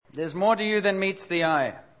There's more to you than meets the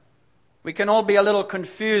eye. We can all be a little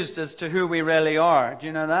confused as to who we really are. Do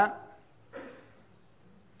you know that?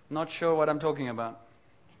 Not sure what I'm talking about.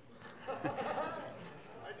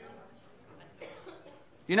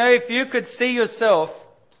 You know, if you could see yourself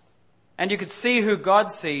and you could see who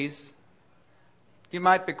God sees, you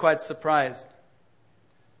might be quite surprised.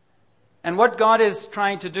 And what God is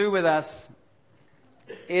trying to do with us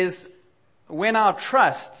is win our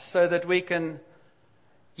trust so that we can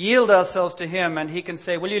yield ourselves to Him and He can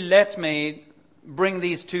say, will you let me bring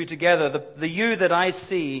these two together, the you that I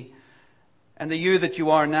see and the you that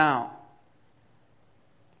you are now.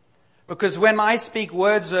 Because when I speak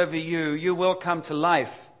words over you, you will come to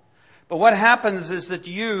life. But what happens is that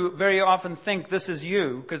you very often think this is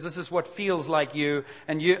you, because this is what feels like you.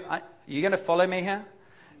 And you're going to follow me here?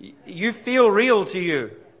 You feel real to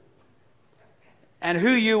you. And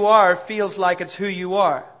who you are feels like it's who you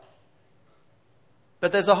are.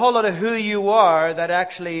 But there's a whole lot of who you are that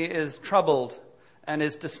actually is troubled and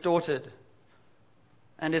is distorted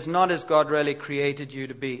and is not as God really created you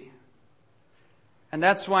to be. And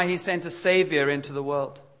that's why He sent a Savior into the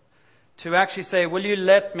world. To actually say, will you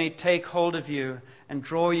let me take hold of you and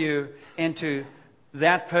draw you into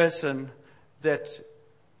that person that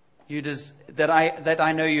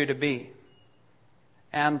I know you to be.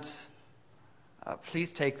 And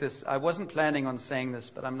please take this. I wasn't planning on saying this,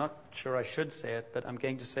 but I'm not sure I should say it, but I'm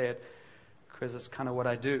going to say it because it's kind of what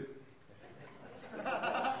I do.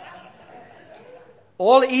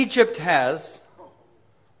 All Egypt has,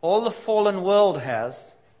 all the fallen world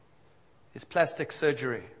has, is plastic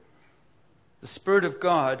surgery. The Spirit of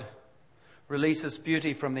God releases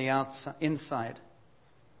beauty from the inside,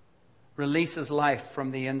 releases life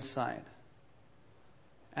from the inside.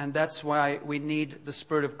 And that's why we need the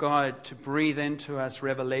Spirit of God to breathe into us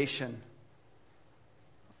revelation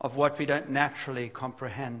of what we don't naturally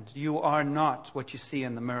comprehend. You are not what you see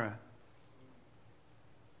in the mirror.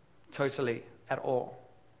 Totally, at all.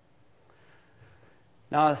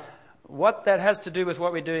 Now, what that has to do with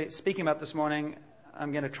what we're speaking about this morning,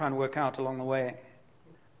 I'm going to try and work out along the way.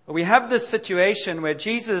 But we have this situation where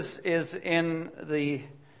Jesus is in the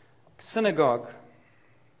synagogue.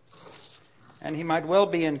 And He might well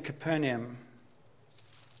be in Capernaum,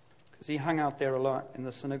 because He hung out there a lot in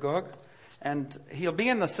the synagogue. And He'll be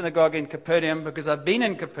in the synagogue in Capernaum because I've been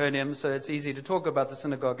in Capernaum, so it's easy to talk about the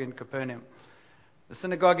synagogue in Capernaum. The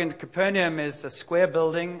synagogue in Capernaum is a square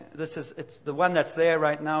building. It's the one that's there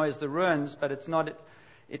right now is the ruins, but it's not.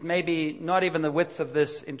 It may be not even the width of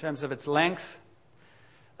this in terms of its length.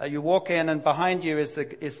 You walk in, and behind you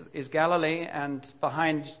is Galilee, and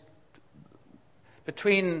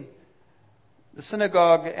between the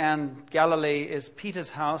synagogue and Galilee is Peter's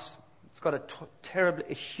house. It's got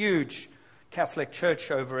a huge Catholic church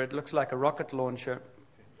over it. It looks like a rocket launcher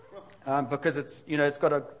because it's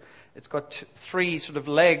got three sort of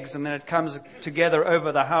legs, and then it comes together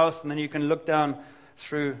over the house, and then you can look down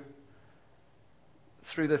through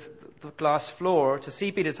the glass floor to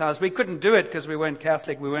see Peter's house. We couldn't do it because we weren't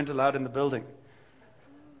Catholic. We weren't allowed in the building.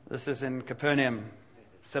 This is in Capernaum,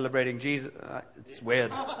 celebrating Jesus. It's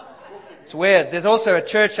weird. It's weird. There's also a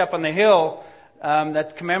church up on the hill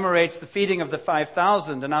that commemorates the feeding of the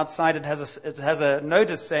 5,000, and outside it has a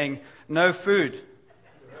notice saying, "No food."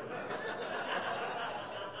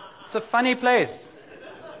 It's a funny place.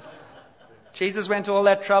 Jesus went to all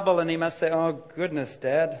that trouble, and He must say, "Oh goodness,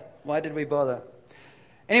 Dad, why did we bother?"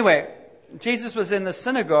 Anyway, Jesus was in the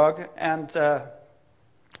synagogue, and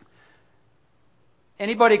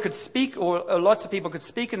anybody could speak, or lots of people could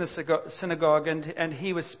speak in the synagogue, and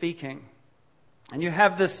He was speaking. And you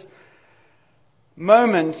have this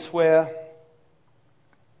moment where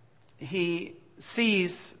He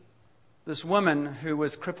sees this woman who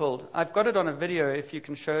was crippled. I've got it on a video, if you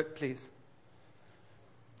can show it, please.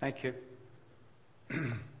 Thank you.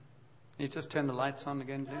 Can you just turn the lights on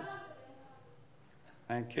again, please?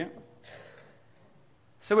 Thank you.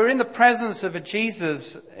 So we're in the presence of a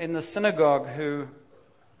Jesus in the synagogue who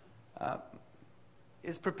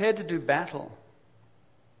is prepared to do battle.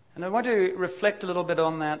 And I want to reflect a little bit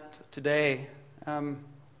on that today.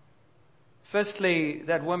 Firstly,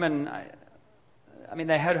 that woman,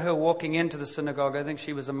 they had her walking into the synagogue. I think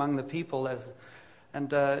she was among the people,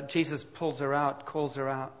 and Jesus pulls her out, calls her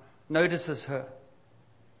out, notices her.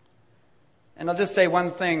 And I'll just say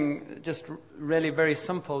one thing, just really very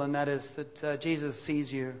simple, and that is that Jesus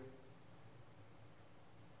sees you.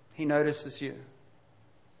 He notices you.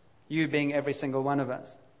 You being every single one of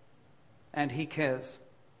us. And He cares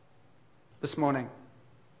this morning.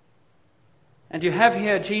 And you have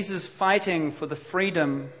here Jesus fighting for the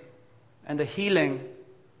freedom and the healing.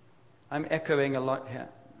 I'm echoing a lot here.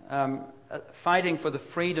 fighting for the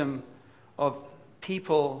freedom of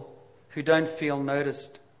people who don't feel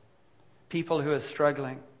noticed, people who are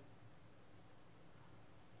struggling.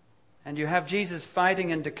 And you have Jesus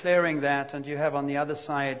fighting and declaring that, and you have on the other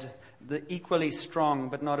side the equally strong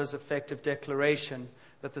but not as effective declaration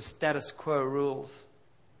that the status quo rules.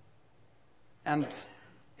 And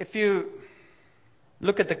if you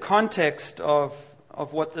look at the context of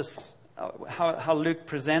what this, how Luke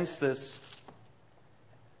presents this,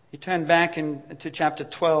 you turn back into chapter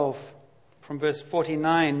 12, from verse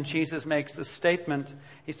 49, Jesus makes this statement.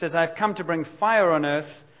 He says, "I've come to bring fire on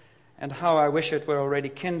earth, and how I wish it were already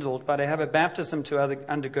kindled, but I have a baptism to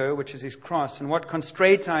undergo, which is his cross, and what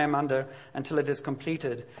constraint I am under until it is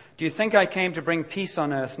completed. Do you think I came to bring peace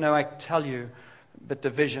on earth? No, I tell you, but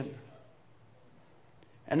division."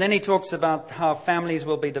 And then he talks about how families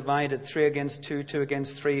will be divided, 3 against 2, 2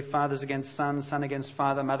 against 3, fathers against sons, son against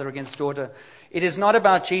father, mother against daughter. It is not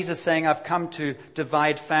about Jesus saying, "I've come to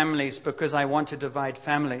divide families because I want to divide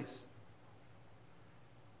families."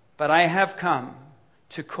 But I have come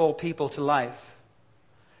to call people to life.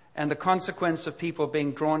 And the consequence of people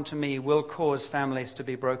being drawn to me will cause families to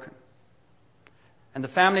be broken. And the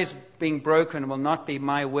families being broken will not be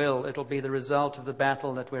my will. It'll be the result of the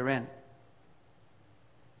battle that we're in.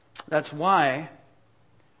 That's why,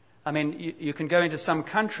 you can go into some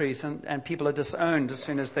countries and people are disowned as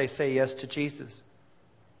soon as they say yes to Jesus.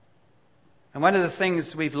 And one of the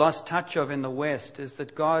things we've lost touch of in the West is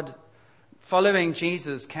that God, following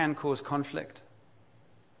Jesus, can cause conflict.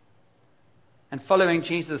 And following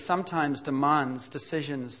Jesus sometimes demands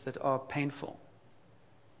decisions that are painful.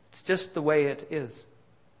 It's just the way it is.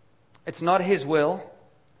 It's not his will,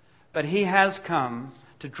 but he has come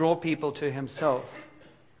to draw people to himself,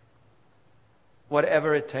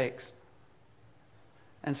 whatever it takes.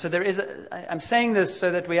 And so I'm saying this so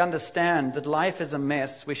that we understand that life is a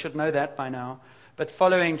mess. We should know that by now. But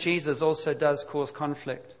following Jesus also does cause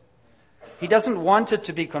conflict. He doesn't want it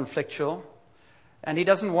to be conflictual. And he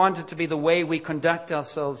doesn't want it to be the way we conduct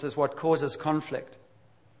ourselves is what causes conflict.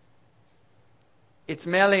 It's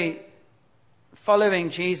merely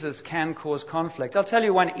following Jesus can cause conflict. I'll tell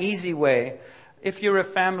you one easy way. If you're a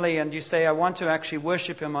family and you say, "I want to actually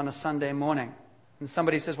worship him on a Sunday morning," and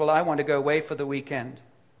somebody says, "Well, I want to go away for the weekend,"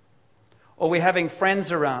 or we're having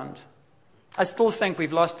friends around. I still think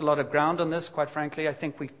we've lost a lot of ground on this, quite frankly. I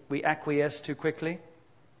think we acquiesce too quickly.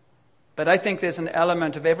 But I think there's an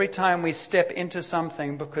element of every time we step into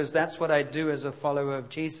something, because that's what I do as a follower of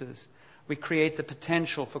Jesus, we create the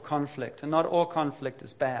potential for conflict. And not all conflict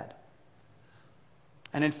is bad.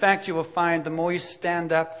 And in fact, you will find the more you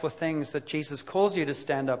stand up for things that Jesus calls you to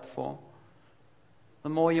stand up for, the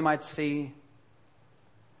more you might see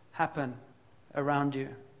happen around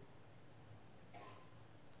you.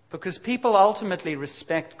 Because people ultimately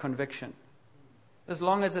respect conviction, as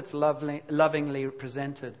long as it's lovingly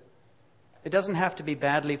presented. It doesn't have to be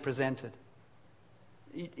badly presented.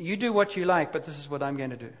 You do what you like, but this is what I'm going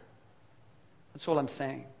to do. That's all I'm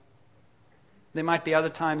saying. There might be other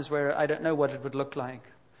times where I don't know what it would look like.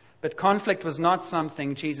 But conflict was not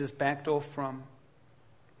something Jesus backed off from.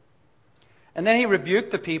 And then he rebuked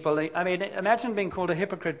the people. Imagine being called a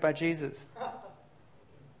hypocrite by Jesus.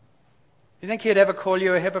 You think he'd ever call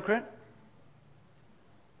you a hypocrite?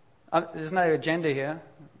 There's no agenda here.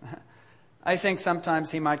 I think sometimes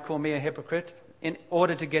he might call me a hypocrite in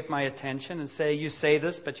order to get my attention and say, "You say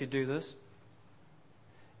this, but you do this."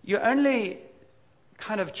 You only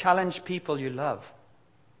kind of challenge people you love,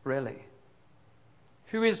 really.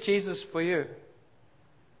 Who is Jesus for you?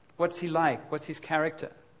 What's he like? What's his character?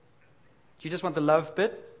 Do you just want the love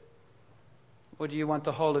bit? Or do you want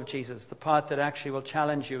the whole of Jesus, the part that actually will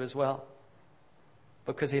challenge you as well?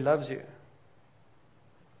 Because he loves you.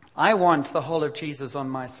 I want the whole of Jesus on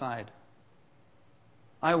my side.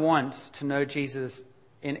 I want to know Jesus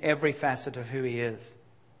in every facet of who he is.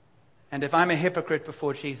 And if I'm a hypocrite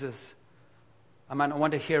before Jesus, I might not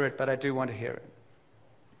want to hear it, but I do want to hear it.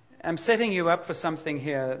 I'm setting you up for something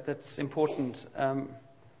here that's important.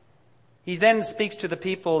 He then speaks to the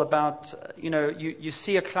people about, you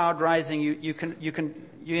see a cloud rising,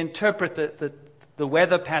 you interpret the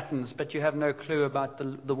weather patterns, but you have no clue about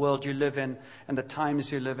the world you live in and the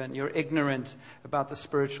times you live in. You're ignorant about the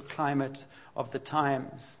spiritual climate of the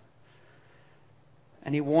times.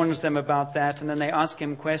 And he warns them about that. And then they ask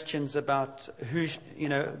him questions about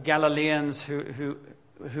Galileans who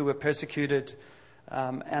were persecuted,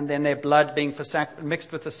 and then their blood being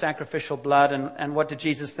mixed with the sacrificial blood. And what did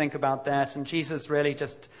Jesus think about that? And Jesus really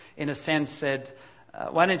just, in a sense, said,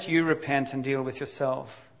 why don't you repent and deal with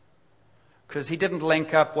yourself? Because he didn't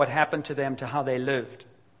link up what happened to them to how they lived.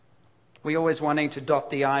 We're always wanting to dot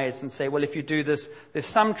the I's and say, well, if you do this, there's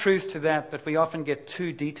some truth to that, but we often get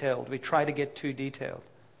too detailed. We try to get too detailed.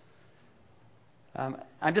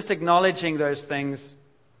 I'm just acknowledging those things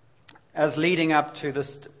as leading up to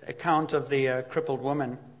this account of the crippled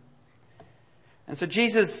woman. And so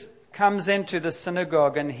Jesus comes into the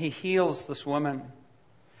synagogue and he heals this woman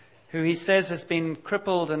who he says has been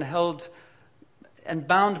crippled and held and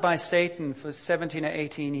bound by Satan for 17 or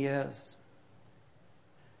 18 years.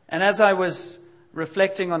 And as I was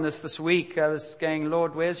reflecting on this week, I was going,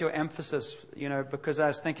 Lord, where's your emphasis? Because I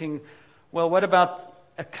was thinking, well, what about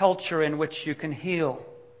a culture in which you can heal?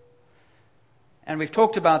 And we've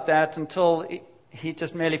talked about that until he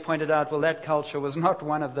just merely pointed out, well, that culture was not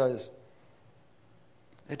one of those.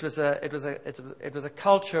 It was a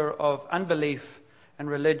culture of unbelief and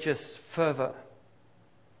religious fervor.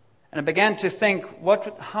 And I began to think,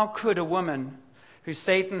 how could a woman who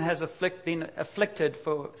Satan has been afflicted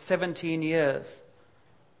for 17 years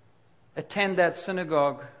attend that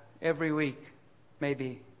synagogue every week,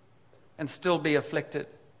 maybe, and still be afflicted?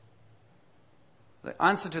 The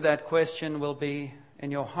answer to that question will be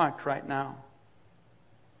in your heart right now.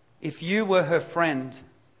 If you were her friend,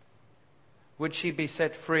 would she be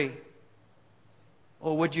set free?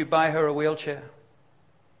 Or would you buy her a wheelchair?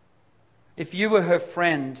 If you were her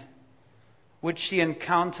friend, would she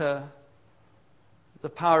encounter the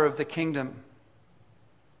power of the kingdom?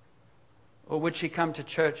 Or would she come to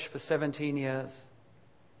church for 17 years?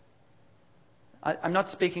 I'm not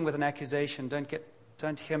speaking with an accusation.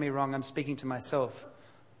 Don't hear me wrong. I'm speaking to myself.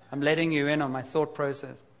 I'm letting you in on my thought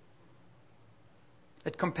process.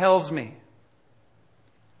 It compels me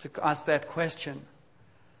to ask that question.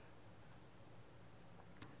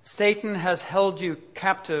 Satan has held you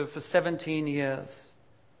captive for 17 years.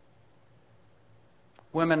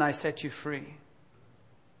 Women, I set you free.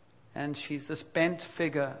 And she's this bent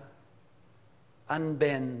figure,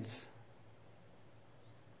 unbends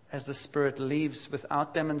as the Spirit leaves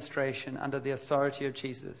without demonstration under the authority of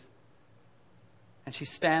Jesus. And she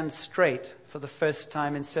stands straight for the first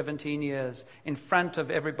time in 17 years in front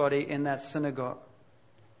of everybody in that synagogue.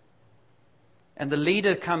 And the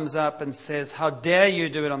leader comes up and says, how dare you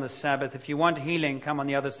do it on the Sabbath? If you want healing, come on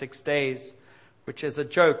the other 6 days. Which is a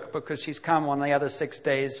joke because she's come on the other 6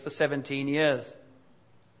 days for 17 years.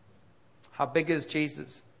 How big is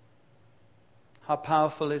Jesus? How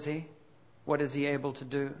powerful is he? What is he able to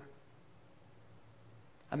do?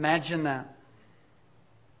 Imagine that.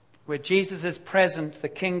 Where Jesus is present, the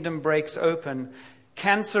kingdom breaks open.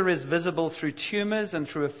 Cancer is visible through tumors and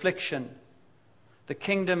through affliction. The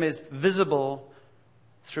kingdom is visible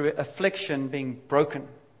through affliction being broken.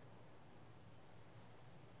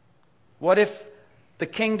 What if the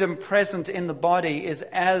kingdom present in the body is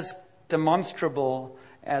as demonstrable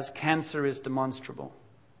as cancer is demonstrable?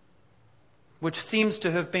 Which seems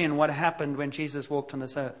to have been what happened when Jesus walked on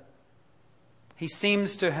this earth. He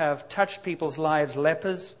seems to have touched people's lives,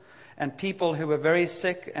 lepers and people who were very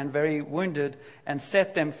sick and very wounded, and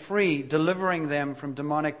set them free, delivering them from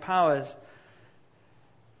demonic powers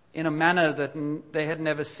in a manner that they had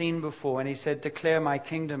never seen before. And he said, declare my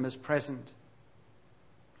kingdom is present.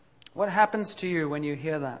 What happens to you when you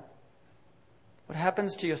hear that? What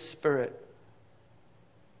happens to your spirit?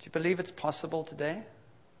 Do you believe it's possible today?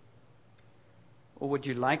 Or would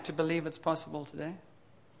you like to believe it's possible today?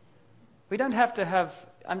 We don't have to have,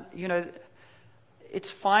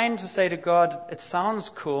 it's fine to say to God, it sounds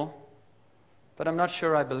cool, but I'm not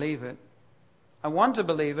sure I believe it. I want to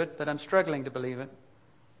believe it, but I'm struggling to believe it.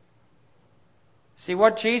 See,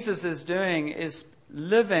 what Jesus is doing is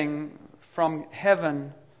living from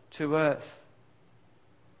heaven to earth.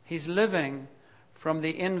 He's living from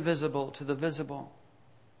the invisible to the visible.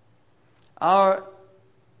 Our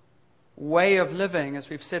way of living, as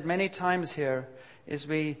we've said many times here, is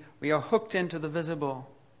we are hooked into the visible.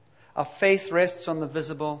 Our faith rests on the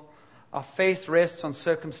visible. Our faith rests on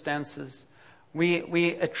circumstances.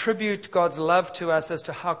 We attribute God's love to us as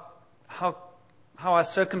to how our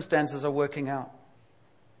circumstances are working out.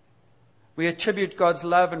 We attribute God's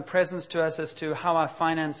love and presence to us as to how our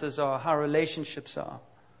finances are, how our relationships are.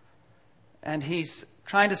 And He's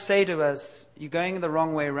trying to say to us, you're going the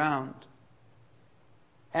wrong way around.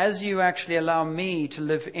 As you actually allow me to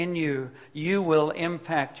live in you, you will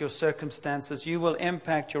impact your circumstances. You will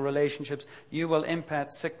impact your relationships. You will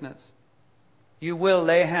impact sickness. You will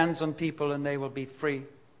lay hands on people and they will be free.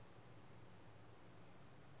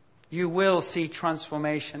 You will see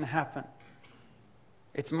transformation happen.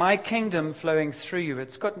 It's my kingdom flowing through you.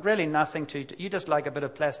 It's got really nothing to... You're just like a bit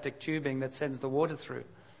of plastic tubing that sends the water through.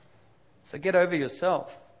 So get over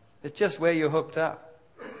yourself. It's just where you're hooked up.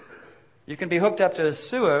 You can be hooked up to a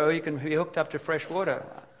sewer or you can be hooked up to fresh water.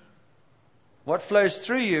 What flows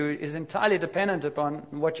through you is entirely dependent upon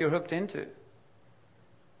what you're hooked into.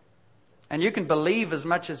 And you can believe as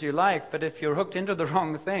much as you like, but if you're hooked into the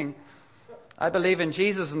wrong thing, I believe in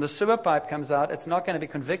Jesus and the sewer pipe comes out, it's not going to be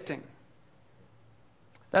convicting.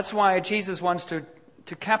 That's why Jesus wants to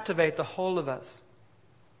captivate the whole of us.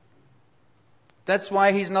 That's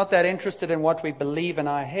why he's not that interested in what we believe in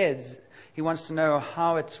our heads. He wants to know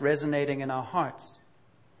how it's resonating in our hearts.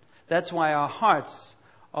 That's why our hearts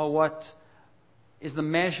are what is the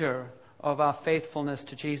measure of our faithfulness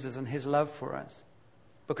to Jesus and his love for us.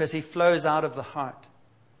 Because he flows out of the heart.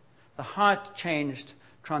 The heart changed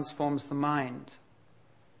transforms the mind.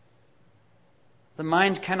 The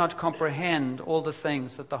mind cannot comprehend all the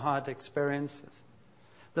things that the heart experiences.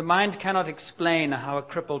 The mind cannot explain how a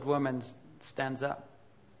crippled woman stands up.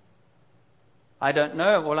 I don't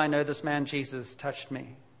know. All I know, this man Jesus touched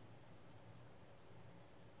me.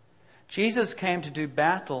 Jesus came to do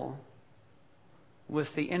battle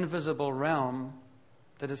with the invisible realm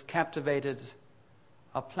that has captivated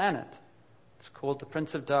our planet. It's called the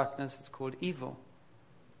Prince of Darkness. It's called evil.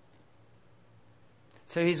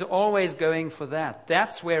 So he's always going for that.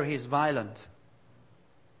 That's where he's violent.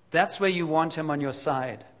 That's where you want him on your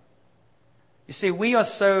side. You see, we are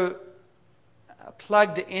so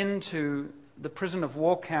plugged into the prison of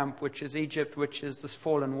war camp, which is Egypt, which is this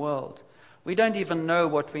fallen world. We don't even know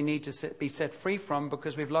what we need to be set free from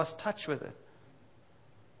because we've lost touch with it.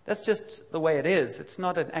 That's just the way it is. It's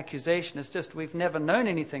not an accusation. It's just we've never known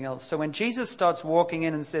anything else. So when Jesus starts walking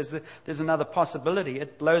in and says that there's another possibility,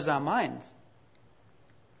 it blows our minds.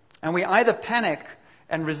 And we either panic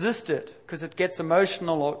and resist it because it gets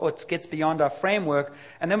emotional or it gets beyond our framework,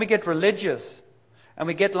 and then we get religious. And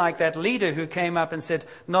we get like that leader who came up and said,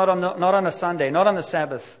 not on a Sunday, not on the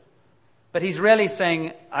Sabbath. But he's really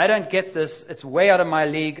saying, I don't get this. It's way out of my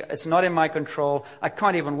league. It's not in my control. I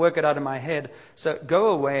can't even work it out of my head. So go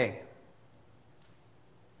away.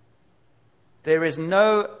 There is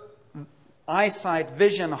no eyesight,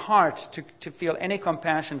 vision, heart to feel any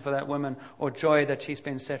compassion for that woman or joy that she's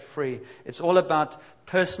been set free. It's all about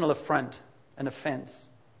personal affront and offense.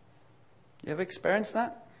 You ever experienced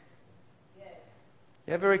that?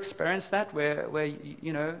 You ever experienced that where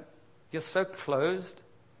you're so closed?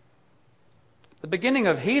 The beginning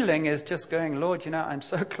of healing is just going, Lord, I'm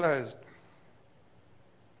so closed.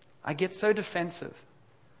 I get so defensive.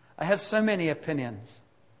 I have so many opinions.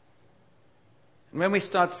 And when we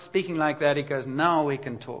start speaking like that, he goes, now we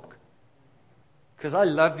can talk. Because I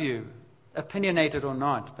love you, opinionated or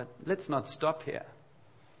not, but let's not stop here.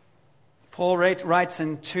 Paul writes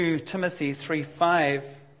in 2 Timothy 3:5,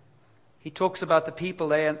 he talks about the people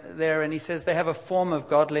there and he says they have a form of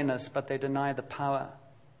godliness, but they deny the power.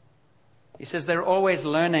 He says they're always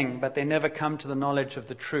learning, but they never come to the knowledge of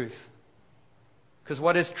the truth. Because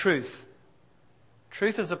what is truth?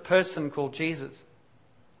 Truth is a person called Jesus.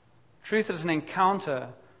 Truth is an encounter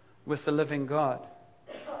with the living God.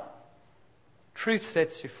 Truth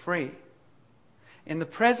sets you free. In the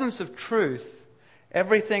presence of truth,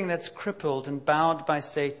 everything that's crippled and bound by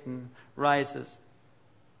Satan rises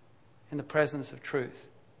in the presence of truth.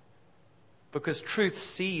 Because truth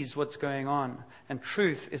sees what's going on, and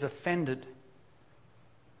truth is offended.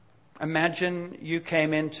 Imagine you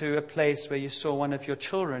came into a place where you saw one of your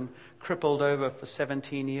children crippled over for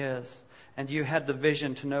 17 years, and you had the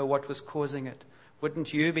vision to know what was causing it.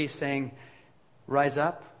 Wouldn't you be saying, rise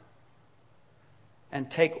up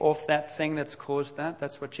and take off that thing that's caused that?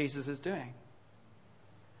 That's what Jesus is doing.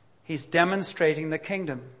 He's demonstrating the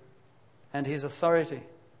kingdom and his authority.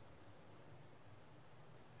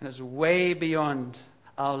 And it's way beyond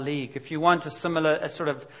our league. If you want a sort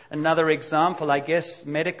of another example, I guess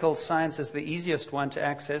medical science is the easiest one to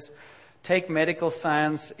access. Take medical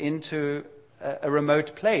science into a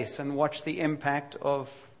remote place and watch the impact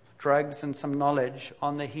of drugs and some knowledge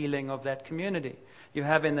on the healing of that community. You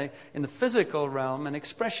have in the physical realm an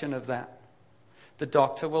expression of that. The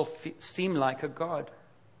doctor will seem like a god.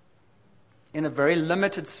 In a very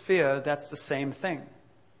limited sphere, that's the same thing.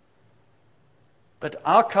 But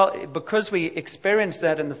because we experience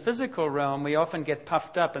that in the physical realm, we often get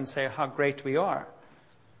puffed up and say how great we are.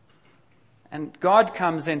 And God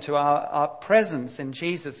comes into our presence in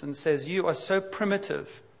Jesus and says, you are so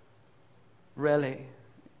primitive, really.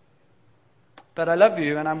 But I love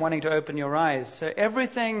you and I'm wanting to open your eyes. So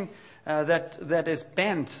everything that is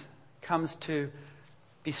bent comes to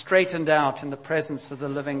be straightened out in the presence of the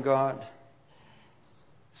living God.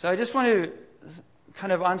 So I just want to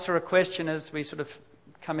kind of answer a question as we sort of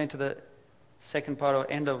come into the second part or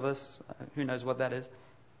end of this. Who knows what that is?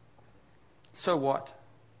 So what?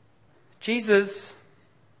 Jesus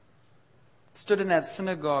stood in that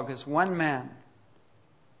synagogue as one man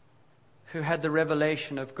who had the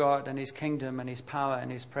revelation of God and His kingdom and His power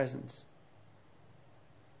and His presence.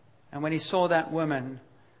 And when He saw that woman,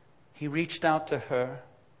 He reached out to her.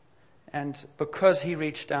 And because He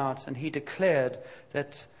reached out and He declared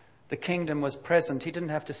that the kingdom was present, He didn't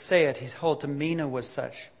have to say it. His whole demeanor was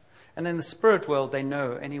such. And in the spirit world, they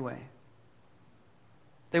know anyway.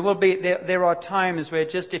 There are times where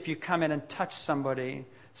just if you come in and touch somebody,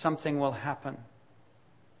 something will happen.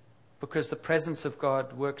 Because the presence of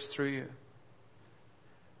God works through you.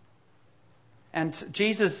 And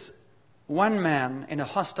Jesus, one man in a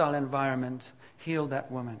hostile environment, healed that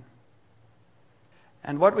woman.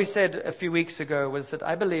 And what we said a few weeks ago was that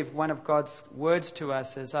I believe one of God's words to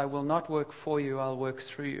us is, I will not work for you, I'll work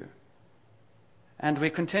through you. And we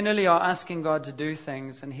continually are asking God to do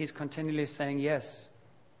things, and He's continually saying, yes,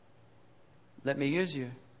 let me use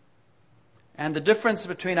you. And the difference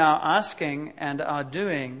between our asking and our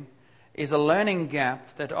doing is a learning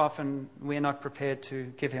gap that often we're not prepared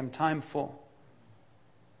to give Him time for.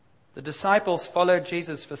 The disciples followed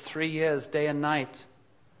Jesus for 3 years, day and night.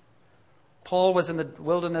 Paul was in the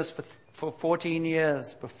wilderness for 14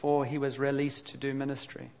 years before he was released to do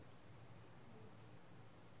ministry.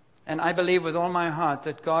 And I believe with all my heart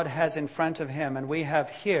that God has in front of Him, and we have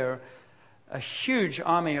here, a huge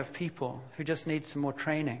army of people who just need some more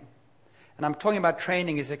training. And I'm talking about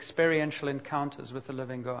training is experiential encounters with the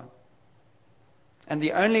living God. And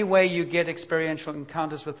the only way you get experiential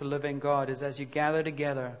encounters with the living God is as you gather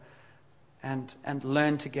together and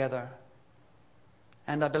learn together.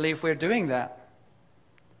 And I believe we're doing that.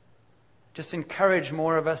 Just encourage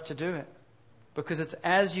more of us to do it. Because it's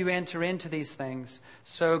as you enter into these things,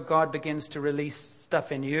 so God begins to release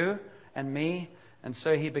stuff in you and me, and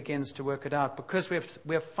so He begins to work it out. Because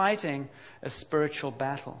we're fighting a spiritual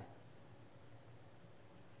battle.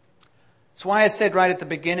 That's why I said right at the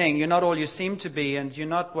beginning, you're not all you seem to be, and you're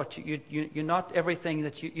not you're not everything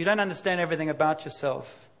that you don't understand everything about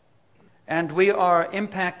yourself. And we are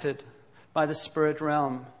impacted by the spirit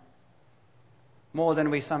realm more than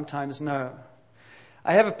we sometimes know.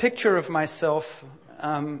 I have a picture of myself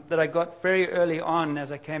that I got very early on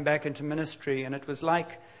as I came back into ministry, and it was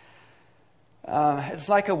it's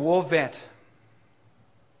like a war vet.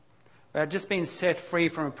 I'd just been set free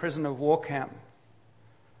from a prison of war camp.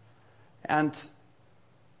 And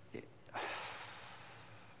I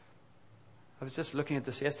was just looking at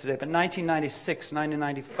this yesterday, but 1996,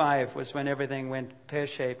 1995 was when everything went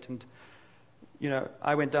pear-shaped, and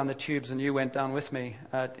I went down the tubes and you went down with me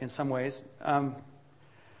in some ways.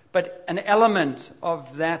 But an element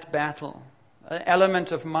of that battle, an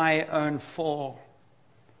element of my own fall,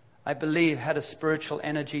 I believe had a spiritual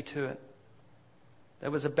energy to it.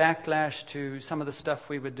 There was a backlash to some of the stuff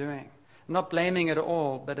we were doing. I'm not blaming it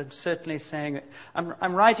all, but I'm certainly saying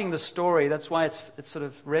I'm writing the story. That's why it sort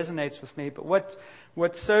of resonates with me. But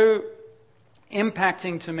what's so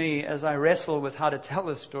impacting to me as I wrestle with how to tell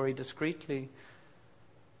this story discreetly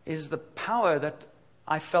is the power that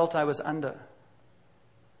I felt I was under.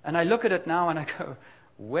 And I look at it now and I go,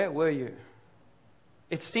 where were you?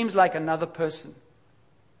 It seems like another person.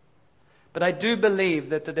 But I do believe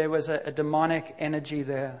that there was a demonic energy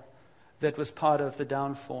there that was part of the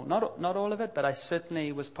downfall. Not all of it, but I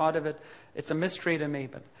certainly was part of it. It's a mystery to me.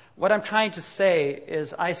 But what I'm trying to say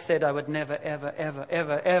is I said I would never, ever, ever,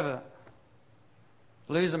 ever, ever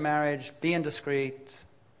lose a marriage, be indiscreet,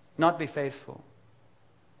 not be faithful.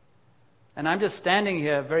 And I'm just standing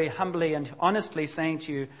here very humbly and honestly saying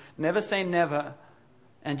to you, never say never,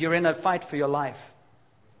 and you're in a fight for your life.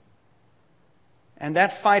 And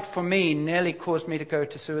that fight for me nearly caused me to go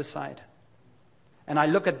to suicide. And I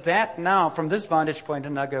look at that now from this vantage point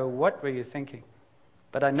and I go, what were you thinking?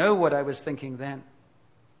 But I know what I was thinking then.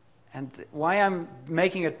 And why I'm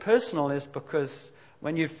making it personal is because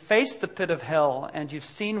when you've faced the pit of hell and you've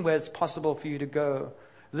seen where it's possible for you to go,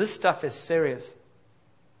 this stuff is serious.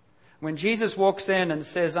 When Jesus walks in and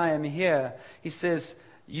says, I am here, He says,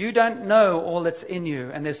 you don't know all that's in you,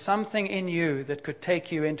 and there's something in you that could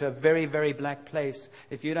take you into a very, very black place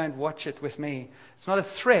if you don't watch it with me. It's not a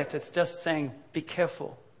threat, it's just saying, be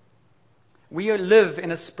careful. We live in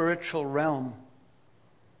a spiritual realm.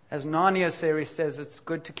 As Narnia series says, it's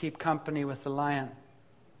good to keep company with the Lion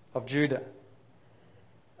of Judah.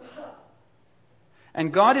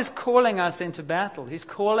 And God is calling us into battle. He's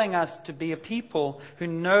calling us to be a people who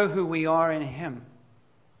know who we are in Him.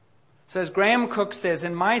 So as Graham Cook says,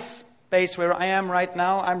 in my space where I am right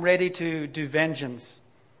now, I'm ready to do vengeance.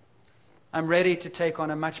 I'm ready to take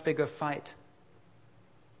on a much bigger fight.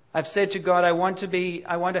 I've said to God, I want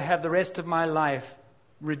to have the rest of my life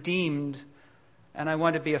redeemed, and I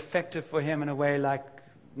want to be effective for Him in a way like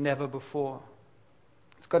never before.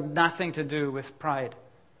 It's got nothing to do with pride.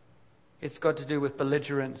 It's got to do with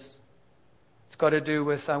belligerence. It's got to do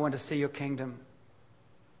with, I want to see your kingdom.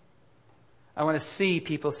 I want to see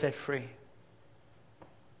people set free.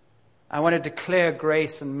 I want to declare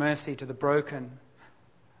grace and mercy to the broken.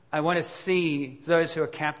 I want to see those who are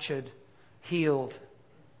captured, healed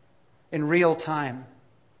in real time.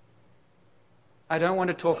 I don't want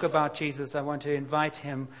to talk about Jesus. I want to invite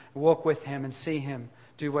Him, walk with Him, and see Him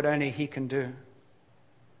do what only He can do.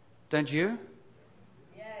 Don't you?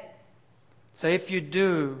 Yes. So if you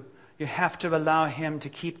do, you have to allow Him to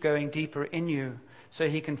keep going deeper in you so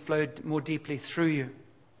He can flow more deeply through you.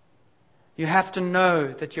 You have to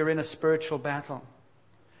know that you're in a spiritual battle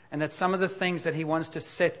and that some of the things that He wants to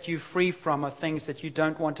set you free from are things that you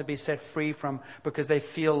don't want to be set free from because they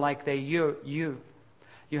feel like they're you.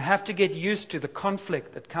 You have to get used to the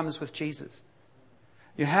conflict that comes with Jesus.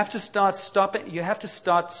 You have to start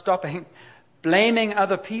stopping blaming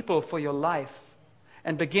other people for your life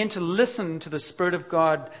and begin to listen to the Spirit of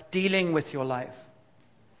God dealing with your life.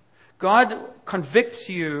 God convicts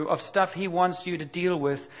you of stuff He wants you to deal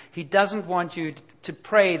with. He doesn't want you to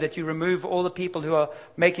pray that you remove all the people who are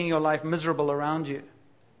making your life miserable around you.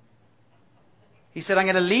 He said, I'm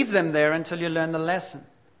going to leave them there until you learn the lesson.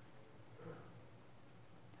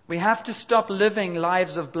 We have to stop living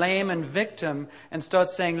lives of blame and victim and start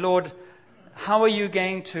saying, Lord, how are you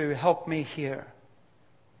going to help me here?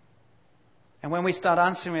 And when we start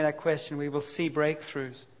answering that question, we will see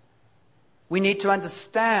breakthroughs. We need to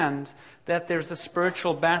understand that there's a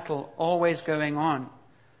spiritual battle always going on.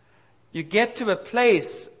 You get to a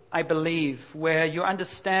place, I believe, where you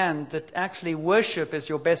understand that actually worship is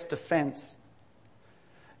your best defense.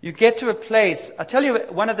 You get to a place, I tell you,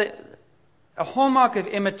 a hallmark of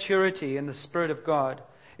immaturity in the Spirit of God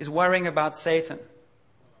is worrying about Satan.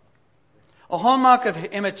 A hallmark of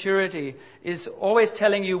immaturity is always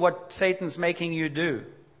telling you what Satan's making you do.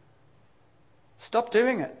 Stop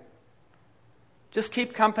doing it. Just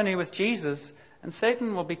keep company with Jesus and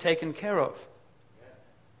Satan will be taken care of.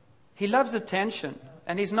 He loves attention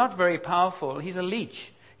and he's not very powerful. He's a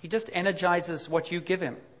leech. He just energizes what you give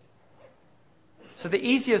him. So the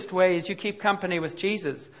easiest way is you keep company with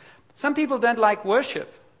Jesus. Some people don't like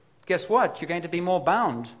worship. Guess what? You're going to be more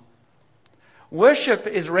bound. Worship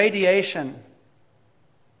is radiation.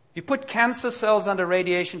 You put cancer cells under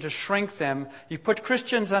radiation to shrink them. You put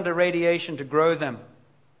Christians under radiation to grow them.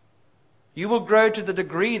 You will grow to the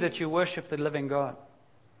degree that you worship the living God.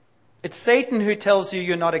 It's Satan who tells you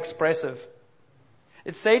you're not expressive.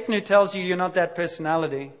 It's Satan who tells you you're not that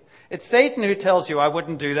personality. It's Satan who tells you, I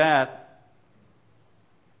wouldn't do that.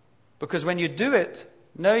 Because when you do it,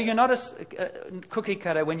 no, you're not a cookie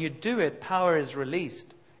cutter. When you do it, power is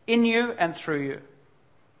released in you and through you.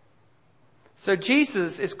 So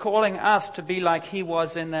Jesus is calling us to be like He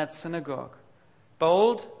was in that synagogue.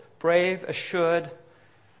 Bold, brave, assured,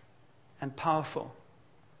 and powerful.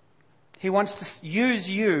 He wants to use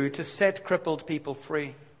you to set crippled people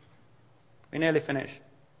free. We nearly finished.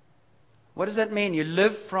 What does that mean? You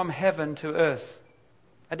live from heaven to earth.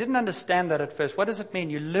 I didn't understand that at first. What does it mean?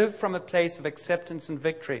 You live from a place of acceptance and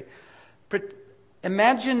victory.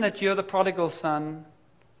 Imagine that you're the prodigal son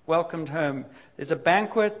welcomed home. There's a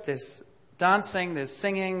banquet, there's dancing, there's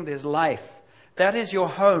singing, there's life. That is your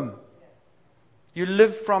home. You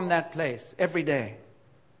live from that place every day.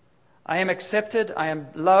 I am accepted, I am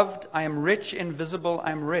loved, I am rich, invisible,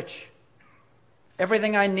 I am rich.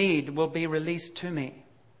 Everything I need will be released to me.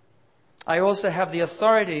 I also have the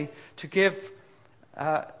authority to give,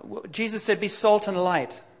 Jesus said, be salt and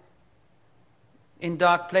light in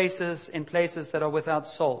dark places, in places that are without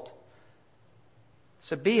salt.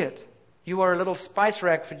 So be it. You are a little spice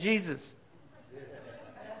rack for Jesus.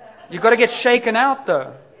 You've got to get shaken out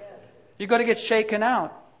though. You've got to get shaken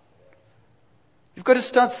out. You've got to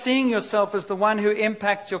start seeing yourself as the one who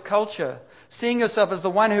impacts your culture. Seeing yourself as the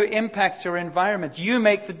one who impacts your environment. You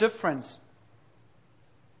make the difference.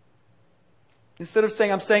 Instead of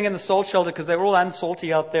saying, I'm staying in the salt shelter because they're all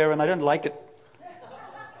unsalty out there and I don't like it.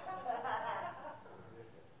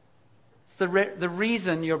 It's the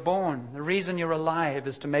reason you're born. The reason you're alive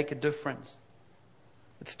is to make a difference.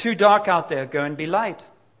 It's too dark out there. Go and be light.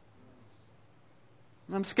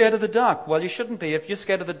 I'm scared of the dark. Well, you shouldn't be. If you're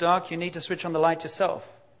scared of the dark, you need to switch on the light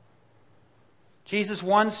yourself. Jesus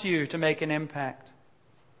wants you to make an impact.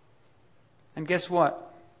 And guess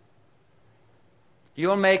what?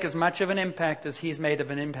 You'll make as much of an impact as He's made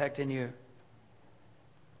of an impact in you.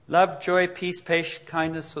 Love, joy, peace, patience,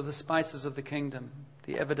 kindness are the spices of the kingdom,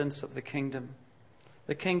 the evidence of the kingdom.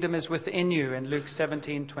 The kingdom is within you in Luke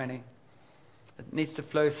 17:20. It needs to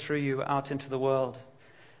flow through you out into the world.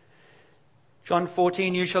 John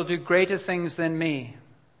 14, you shall do greater things than me.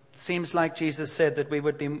 It seems like Jesus said that we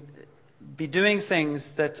would be doing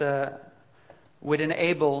things that would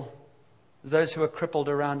enable those who are crippled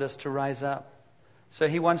around us to rise up. So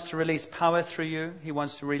he wants to release power through you. He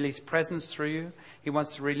wants to release presence through you. He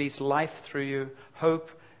wants to release life through you,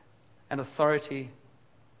 hope and authority,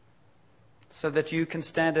 so that you can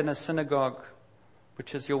stand in a synagogue,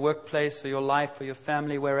 which is your workplace or your life or your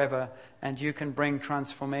family, wherever, and you can bring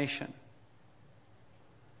transformation.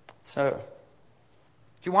 So,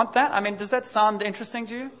 do you want that? I mean, does that sound interesting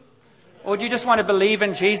to you? Or do you just want to believe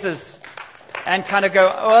in Jesus and kind of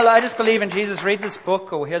go, oh, well, I just believe in Jesus, read this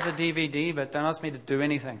book, or here's a DVD, but don't ask me to do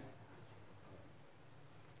anything?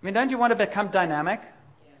 I mean, don't you want to become dynamic?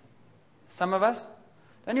 Some of us?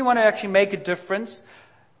 Don't you want to actually make a difference?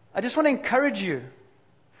 I just want to encourage you.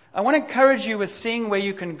 I want to encourage you with seeing where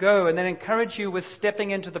you can go, and then encourage you with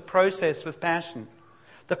stepping into the process with passion.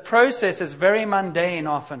 The process is very mundane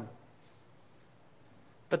often.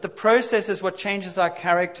 But the process is what changes our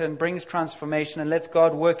character and brings transformation and lets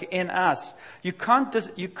God work in us. You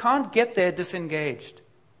can't get there disengaged.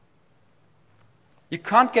 You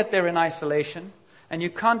can't get there in isolation, and you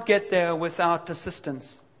can't get there without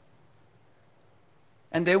persistence.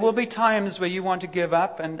 And there will be times where you want to give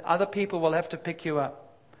up, and other people will have to pick you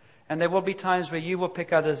up. And there will be times where you will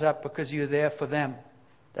pick others up because you're there for them.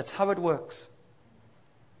 That's how it works.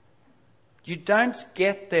 You don't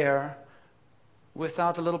get there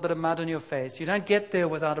without a little bit of mud on your face. You don't get there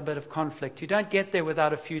without a bit of conflict. You don't get there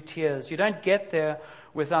without a few tears. You don't get there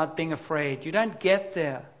without being afraid. You don't get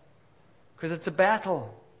there because it's a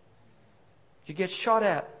battle. You get shot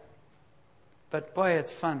at. But boy,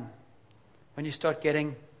 it's fun when you start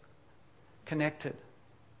getting connected.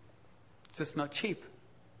 It's just not cheap.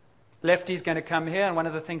 Lefty's going to come here, and one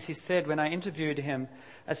of the things he said when I interviewed him,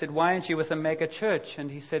 I said, why aren't you with a mega church?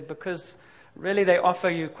 And he said, because really they offer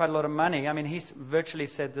you quite a lot of money. I mean, he virtually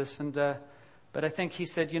said this, but I think he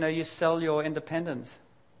said, you sell your independence.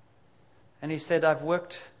 And he said,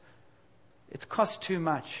 it's cost too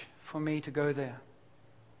much for me to go there.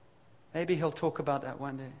 Maybe he'll talk about that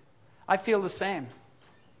one day. I feel the same.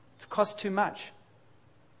 It's cost too much.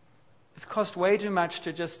 It's cost way too much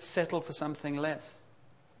to just settle for something less.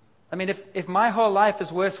 I mean, if my whole life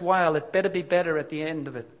is worthwhile, it better be better at the end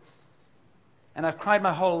of it. And I've cried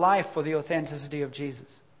my whole life for the authenticity of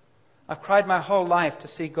Jesus. I've cried my whole life to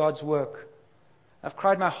see God's work. I've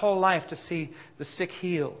cried my whole life to see the sick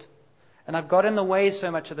healed. And I've got in the way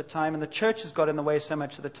so much of the time, and the church has got in the way so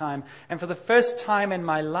much of the time. And for the first time in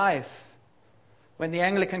my life, when the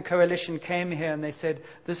Anglican Coalition came here and they said,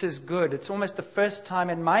 this is good, it's almost the first time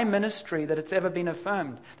in my ministry that it's ever been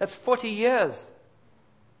affirmed. That's 40 years.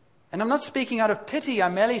 And I'm not speaking out of pity.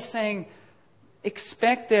 I'm merely saying,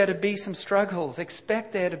 expect there to be some struggles.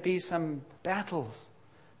 Expect there to be some battles.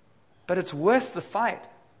 But it's worth the fight.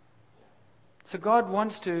 So God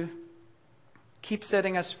wants to keep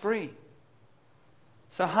setting us free.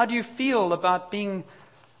 So how do you feel about being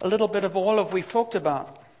a little bit of all of we've talked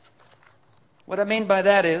about? What I mean by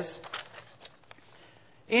that is,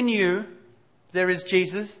 in you, there is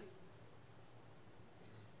Jesus.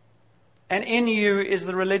 And in you is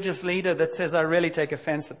the religious leader that says, I really take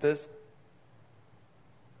offense at this.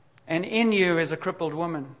 And in you is a crippled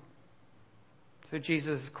woman who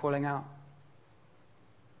Jesus is calling out.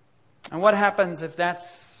 And what happens if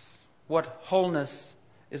that's what wholeness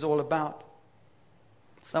is all about?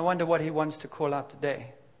 So I wonder what he wants to call out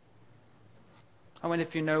today. I wonder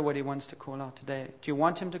if you know what he wants to call out today. Do you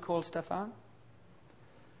want him to call stuff out?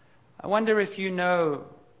 I wonder if you know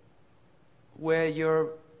where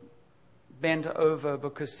you're bent over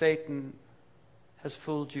because Satan has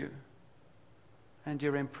fooled you and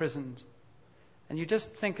you're imprisoned and you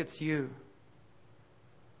just think it's you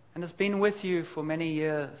and it's been with you for many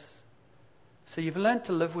years, so you've learned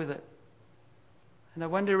to live with it. And I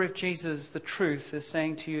wonder if Jesus, the truth, is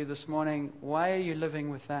saying to you this morning, why are you living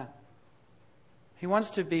with that? He wants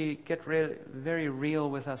to get very real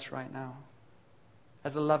with us right now,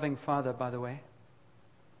 as a loving Father, by the way.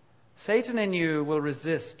 Satan in you will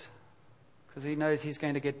resist because he knows he's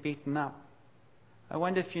going to get beaten up. I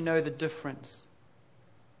wonder if you know the difference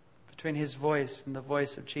between his voice and the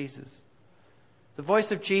voice of Jesus. The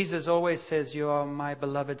voice of Jesus always says, you are my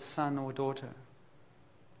beloved son or daughter.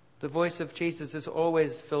 The voice of Jesus is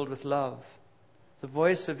always filled with love. The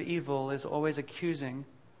voice of evil is always accusing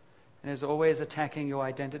and is always attacking your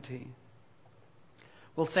identity.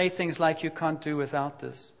 Will say things like, you can't do without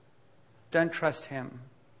this. Don't trust him.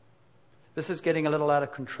 This is getting a little out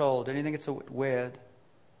of control. Don't you think it's a bit weird?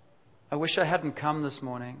 I wish I hadn't come this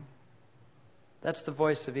morning. That's the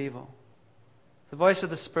voice of evil. The voice of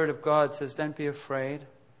the Spirit of God says, don't be afraid.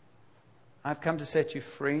 I've come to set you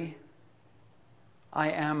free.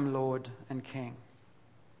 I am Lord and King.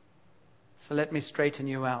 So let me straighten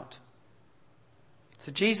you out.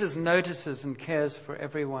 So Jesus notices and cares for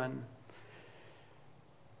everyone.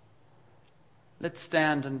 Let's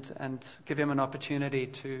stand and give him an opportunity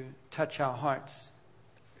to touch our hearts.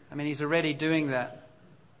 I mean, he's already doing that.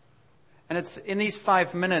 And it's in these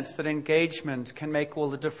 5 minutes that engagement can make all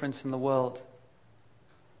the difference in the world.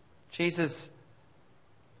 Jesus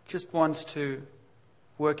just wants to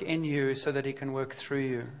work in you so that he can work through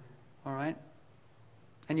you. All right?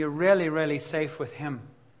 And you're really, really safe with him.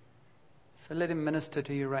 So let him minister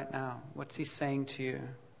to you right now. What's he saying to you?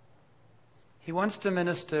 He wants to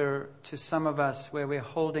minister to some of us where we're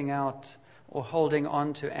holding out or holding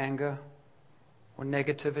on to anger or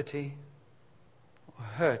negativity or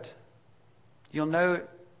hurt. You'll know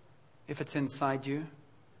if it's inside you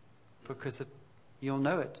because you'll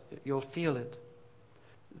know it. You'll feel it.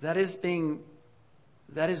 That is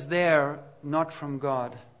there not from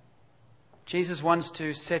God. Jesus wants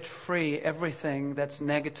to set free everything that's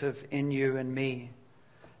negative in you and me.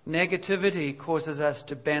 Negativity causes us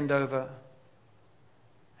to bend over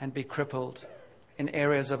and be crippled in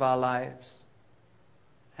areas of our lives.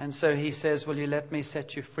 And so he says, will you let me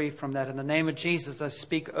set you free from that? In the name of Jesus, I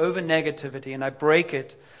speak over negativity and I break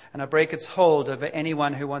it, and I break its hold over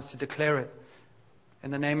anyone who wants to declare it. In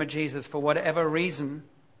the name of Jesus, for whatever reason,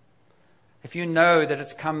 if you know that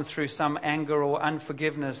it's come through some anger or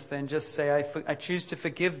unforgiveness, then just say, I choose to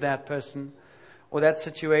forgive that person or that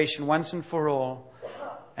situation once and for all.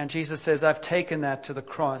 And Jesus says, I've taken that to the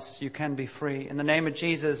cross. You can be free. In the name of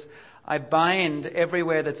Jesus, I bind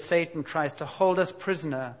everywhere that Satan tries to hold us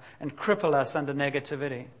prisoner and cripple us under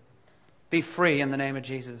negativity. Be free in the name of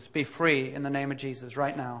Jesus. Be free in the name of Jesus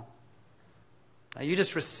right now. Now you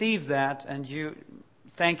just receive that and you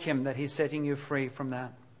thank him that he's setting you free from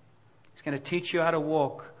that. He's going to teach you how to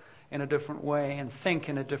walk in a different way and think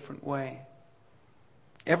in a different way.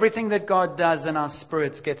 Everything that God does in our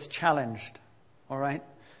spirits gets challenged. All right?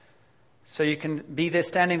 So you can be there,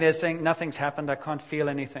 standing there saying, nothing's happened, I can't feel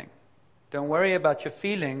anything. Don't worry about your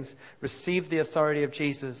feelings. Receive the authority of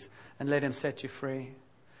Jesus and let him set you free.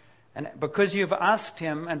 And because you've asked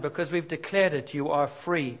him and because we've declared it, you are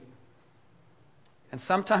free. And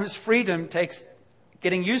sometimes freedom takes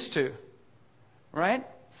getting used to. Right?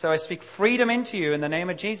 So I speak freedom into you in the name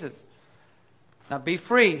of Jesus. Now be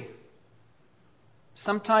free.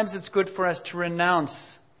 Sometimes it's good for us to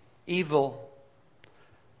renounce evil.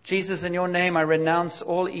 Jesus, in your name, I renounce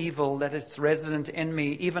all evil that is resident in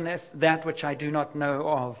me, even if that which I do not know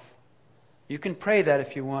of. You can pray that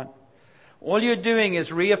if you want. All you're doing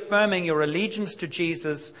is reaffirming your allegiance to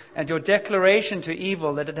Jesus and your declaration to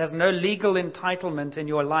evil that it has no legal entitlement in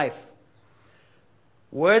your life.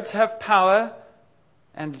 Words have power,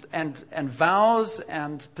 and vows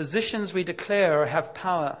and positions we declare have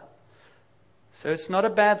power. So it's not a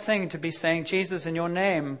bad thing to be saying, Jesus, in your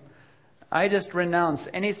name, I just renounce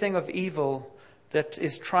anything of evil that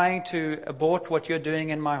is trying to abort what you're doing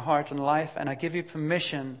in my heart and life, and I give you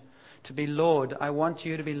permission to be Lord. I want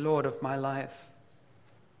you to be Lord of my life.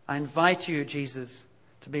 I invite you, Jesus,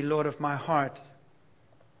 to be Lord of my heart.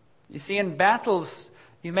 You see, in battles,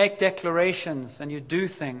 you make declarations and you do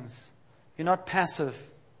things. You're not passive.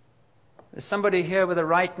 There's somebody here with a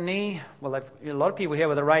right knee. Well, a lot of people here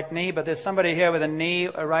with a right knee, but there's somebody here with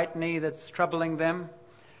a right knee that's troubling them.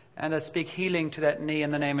 And I speak healing to that knee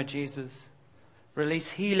in the name of Jesus.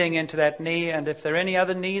 Release healing into that knee. And if there are any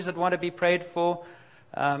other knees that want to be prayed for,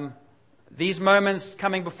 these moments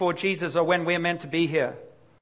coming before Jesus are when we're meant to be here.